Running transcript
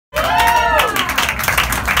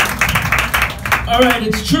All right,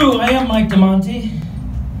 it's true. I am Mike DeMonte.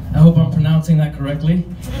 I hope I'm pronouncing that correctly.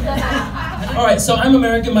 All right, so I'm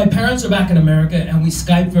American. My parents are back in America, and we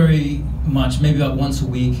Skype very much, maybe about once a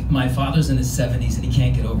week. My father's in his 70s, and he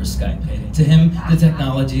can't get over Skype. To him, the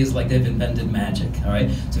technology is like they've invented magic, all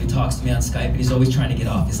right? So he talks to me on Skype, and he's always trying to get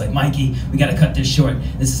off. He's like, Mikey, we got to cut this short.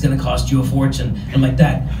 This is going to cost you a fortune. And I'm like,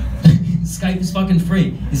 Dad, Skype is fucking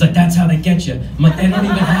free. He's like, that's how they get you. I'm like, they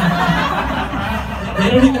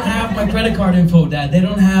don't even have my credit card info, Dad. They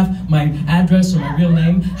don't have my address or my real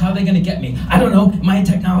name. How are they gonna get me? I don't know. Am I a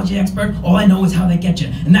technology expert? All I know is how they get you,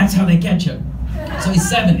 and that's how they get you. So he's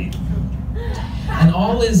 70. And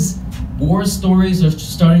all his war stories are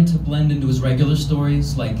starting to blend into his regular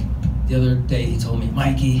stories. Like the other day he told me,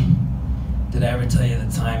 Mikey, did I ever tell you the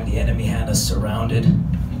time the enemy had us surrounded?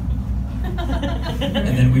 And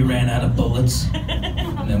then we ran out of bullets.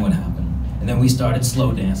 And then what happened? And then we started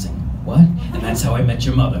slow dancing. What? And that's how I met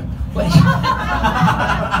your mother. Wait. You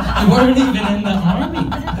weren't even in the army.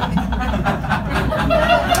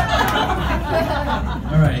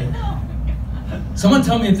 All right. Someone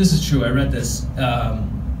tell me if this is true. I read this.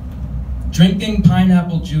 Drinking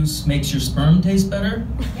pineapple juice makes your sperm taste better?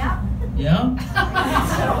 Yeah. Yeah?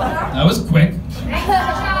 That was quick.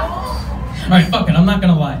 All right, fuck it. I'm not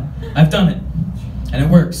gonna lie. I've done it. And it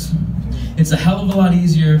works. It's a hell of a lot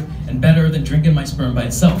easier and better than drinking my sperm by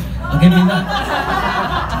itself. I'll give you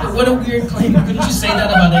that. What a weird claim. Couldn't you say that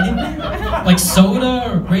about anything? Like soda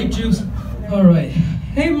or grape juice? All right.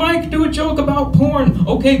 Hey, Mike, do a joke about porn.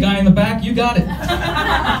 Okay, guy in the back, you got it.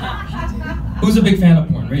 Who's a big fan of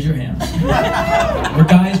porn? Raise your hand. Or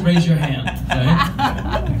guys, raise your hand.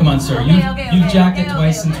 Right? Come on, sir. You've jacked it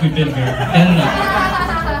twice since we've been here. Get it up.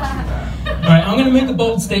 All right, I'm going to make a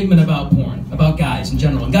bold statement about porn, about guys in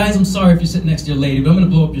general. And guys, I'm sorry if you're sitting next to your lady, but I'm going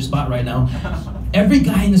to blow up your spot right now. Every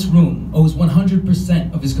guy in this room owes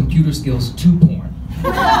 100% of his computer skills to porn.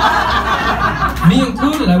 Me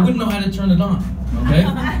included, I wouldn't know how to turn it on, okay?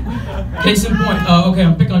 Case in point, okay,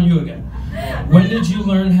 I'm picking on you again. When did you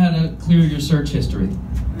learn how to clear your search history?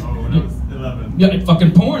 Oh, when I was 11. Yeah,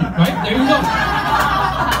 fucking porn, right? There you go.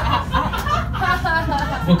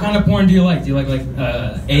 What kind of porn do you like? Do you like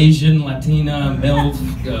Asian, Latina, MILF?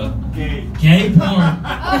 Gay porn?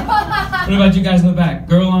 What about you guys in the back?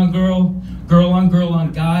 Girl on girl, girl on girl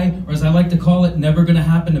on guy, or as I like to call it, never gonna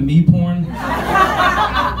happen to me porn?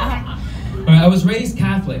 I was raised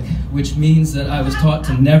Catholic, which means that I was taught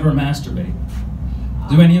to never masturbate.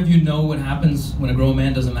 Do any of you know what happens when a grown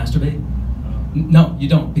man doesn't masturbate? No, you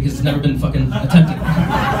don't, because it's never been fucking attempted.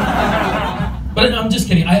 But I'm just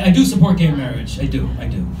kidding. I do support gay marriage. I do.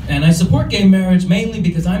 And I support gay marriage mainly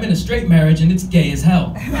because I'm in a straight marriage and it's gay as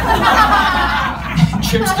hell.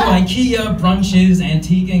 Trips to IKEA, brunches,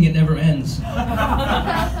 antiquing, it never ends.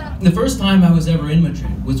 The first time I was ever in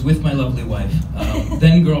Madrid was with my lovely wife,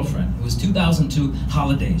 then girlfriend. It was 2002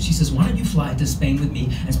 holidays. She says, why don't you fly to Spain with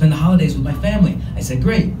me and spend the holidays with my family? I said,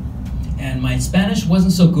 great. And my Spanish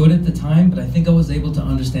wasn't so good at the time, but I think I was able to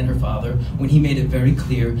understand her father when he made it very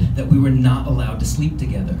clear that we were not allowed to sleep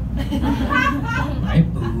together. Right?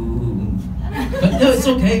 Boo. But no, it's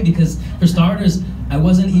okay, because for starters, I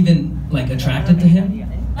wasn't even, like, attracted to him.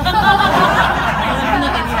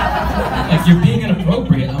 Like, you're being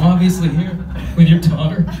inappropriate. I'm obviously here with your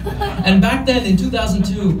daughter. And back then, in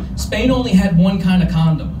 2002, Spain only had one kind of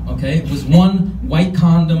condom, okay? It was one white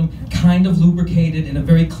condom, kind of lubricated in a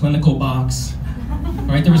very clinical box. All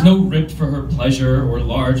right, there was no ribbed for her pleasure, or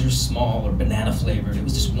large or small, or banana flavored. It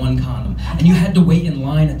was just one condom. And you had to wait in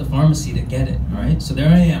line at the pharmacy to get it, all right? So there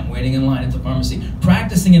I am, waiting in line at the pharmacy,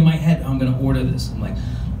 practicing in my head, I'm gonna order this. I'm like,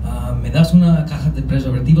 me das una caja de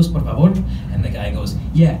preservativos, por favor? And the guy goes,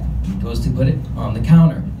 yeah. He goes to put it on the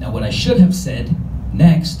counter. Now what I should have said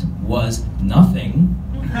next was nothing.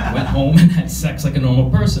 I went home and had sex like a normal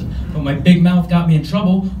person. But my big mouth got me in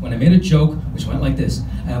trouble when I made a joke, which went like this.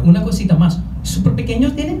 Una cosita más. ¿Super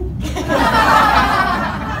pequeños tienen?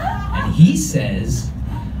 And he says,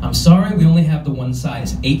 I'm sorry, we only have the one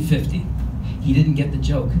size, 850. He didn't get the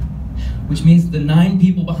joke. Which means the 9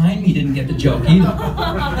 people behind me didn't get the joke either.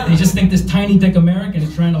 They just think this tiny dick American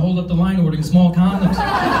is trying to hold up the line ordering small condoms.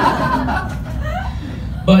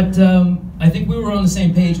 But I think we were on the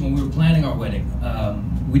same page when we were planning our wedding.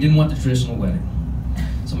 We didn't want the traditional wedding.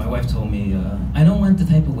 So my wife told me, I don't want the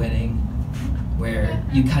type of wedding where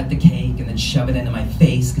you cut the cake and then shove it into my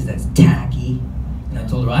face because that's tacky. And I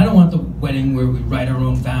told her, I don't want the wedding where we write our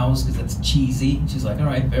own vows because that's cheesy. And she's like, all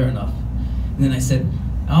right, fair enough. And then I said,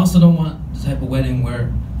 I also don't want the type of wedding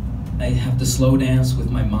where I have to slow dance with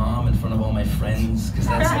my mom in front of all my friends, because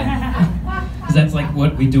that's like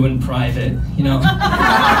what we do in private, you know?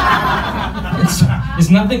 There's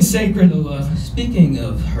nothing sacred. Speaking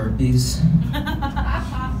of herpes,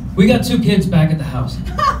 we got 2 kids back at the house.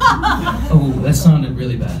 Oh, that sounded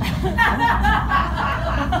really bad.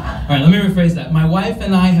 All right, let me rephrase that. My wife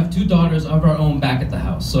and I have 2 daughters of our own back at the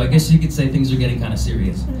house, so I guess you could say things are getting kind of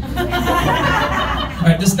serious. All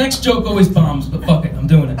right, this next joke always bombs, but fuck it, I'm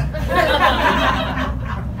doing it.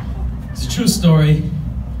 It's a true story.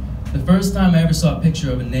 The first time I ever saw a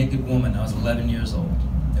picture of a naked woman, I was 11 years old.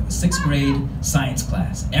 It was 6th grade science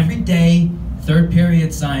class. Every day, 3rd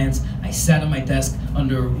period science, I sat on my desk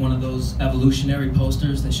under one of those evolutionary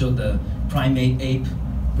posters that showed the primate ape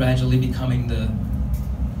gradually becoming the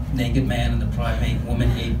naked man and the primate woman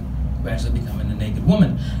ape gradually becoming the naked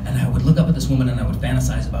woman. And I would look up at this woman and I would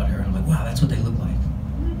fantasize about her and I'm like, wow, that's what they look like.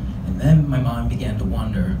 And then my mind began to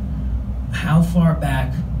wonder, how far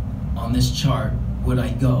back on this chart would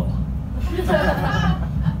I go?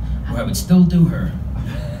 Where I would still do her,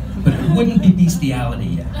 but it wouldn't be bestiality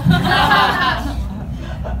yet.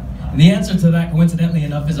 And the answer to that, coincidentally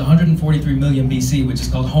enough, is 143 million BC, which is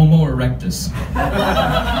called Homo erectus.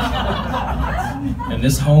 And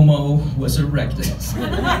this homo was erectus.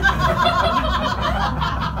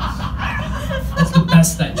 That's the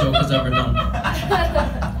best that joke has ever done.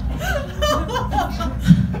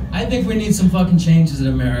 I think we need some fucking changes in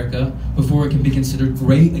America before it can be considered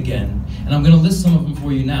great again. And I'm gonna list some of them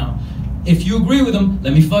for you now. If you agree with them,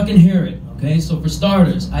 let me fucking hear it, okay? So for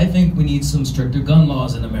starters, I think we need some stricter gun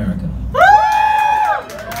laws in America.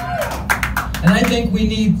 And I think we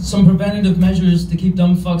need some preventative measures to keep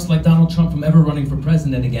dumb fucks like Donald Trump from ever running for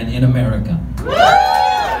president again in America.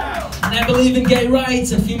 And I believe in gay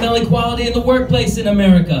rights and female equality in the workplace in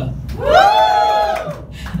America.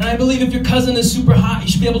 And I believe if your cousin is super hot, you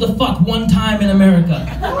should be able to fuck 1 time in America.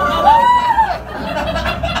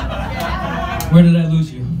 Where did I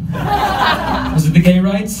lose you? Was it the gay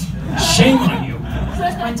rights? Shame on you.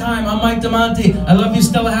 It's my time. I'm Mike DeMonte. I love you,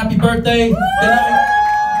 Stella. Happy birthday. Good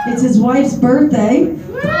night. It's his wife's birthday.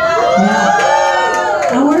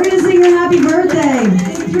 Yeah. And we're going to sing her happy birthday.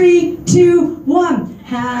 3, 2, 1.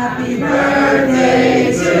 Happy birthday.